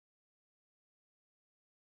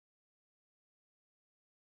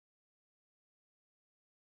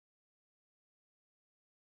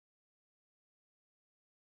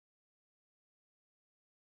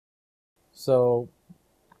So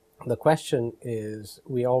the question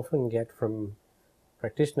we often get from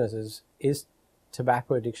practitioners is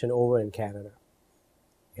tobacco addiction over in Canada?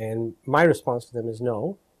 And my response to them is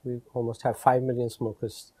no. We almost have 5 million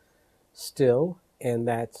smokers still, and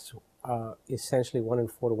that's essentially 1 in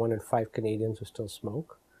 4 to 1 in 5 Canadians who still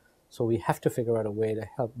smoke. So we have to figure out a way to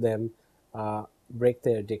help them break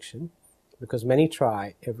their addiction, because many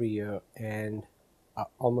try every year and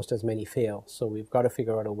almost as many fail. So we've got to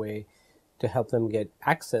figure out a way to help them get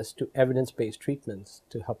access to evidence-based treatments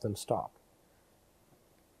to help them stop.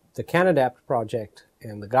 The CanAdapt project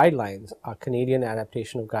and the guidelines are Canadian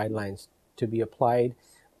adaptation of guidelines to be applied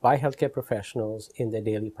by healthcare professionals in their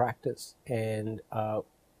daily practice. And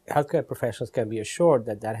healthcare professionals can be assured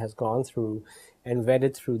that that has gone through and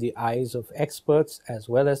vetted through the eyes of experts as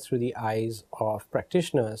well as through the eyes of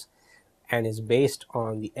practitioners, and is based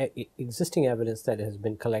on the existing evidence that has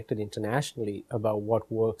been collected internationally about what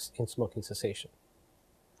works in smoking cessation.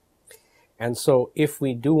 And so if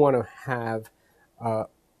we do want to have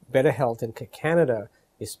better health in Canada,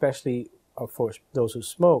 especially for those who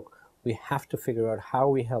smoke, we have to figure out how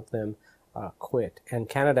we help them quit. And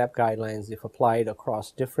CanAdapt guidelines, if applied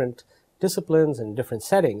across different disciplines and different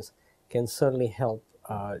settings, can certainly help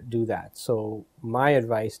do that. So my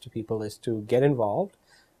advice to people is to get involved,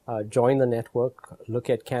 join the network, look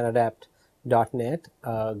at canadapt.net,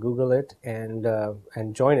 Google it, and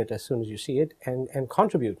join it as soon as you see it, and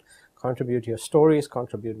contribute. Contribute your stories,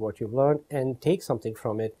 contribute what you've learned, and take something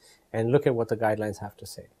from it, and look at what the guidelines have to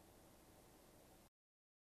say.